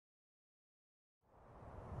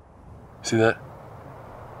See that?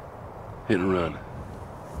 Hit and run.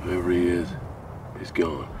 Whoever he is, he's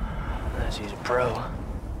gone. Unless he's a pro.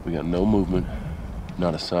 We got no movement,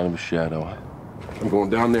 not a sign of a shadow. I'm going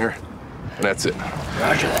down there, and that's it.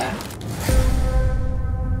 Roger that.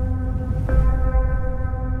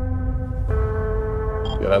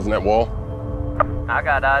 Got eyes on that wall? I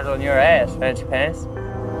got eyes on your ass, fancy pants.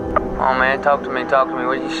 Come on, man, talk to me.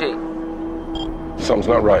 What do you see? Something's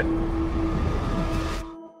not right.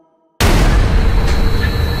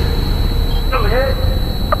 Go ahead.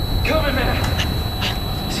 Coming, man.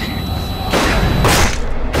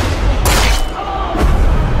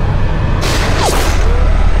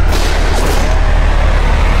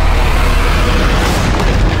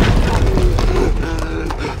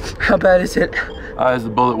 How bad is it? Eyes the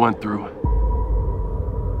bullet went through.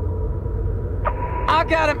 I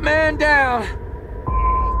got it man down.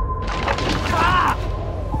 Ah!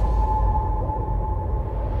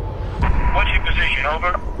 What's your position,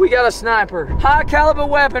 over? We got a sniper. High caliber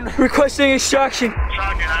weapon. Requesting instruction.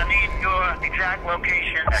 Sergeant, I need your exact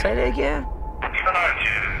location. Say that again.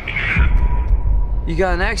 Sergeant. You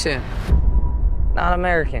got an accent. Not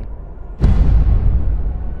American.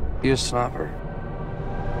 You a sniper.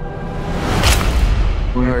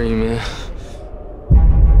 Where are you, man?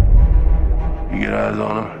 You get eyes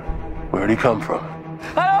on him. Where'd he come from?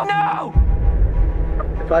 I don't know!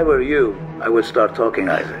 If I were you, I would start talking,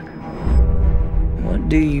 Isaac. What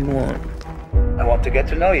do you want? I want to get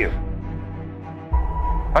to know you.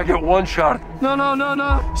 I get one shot. No.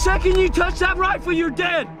 Second you touch that rifle, you're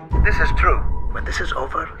dead! This is true. When this is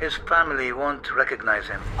over, his family won't recognize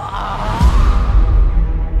him.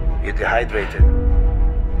 You're dehydrated.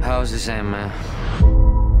 How's this end, man?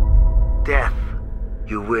 Death.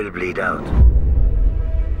 You will bleed out.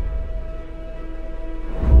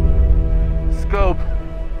 Scope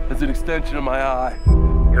is an extension of my eye.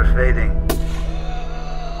 You're fading.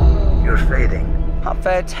 You're fading. How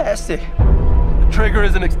fantastic. The trigger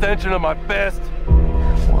is an extension of my fist.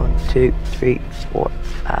 1, 2, 3, 4,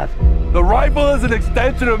 5. The rifle is an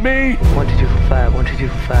extension of me. 1, 2, 3, 4, 5. 1, 2, 3,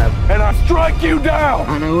 4, 5. And I strike you down.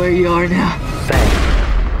 I know where you are now.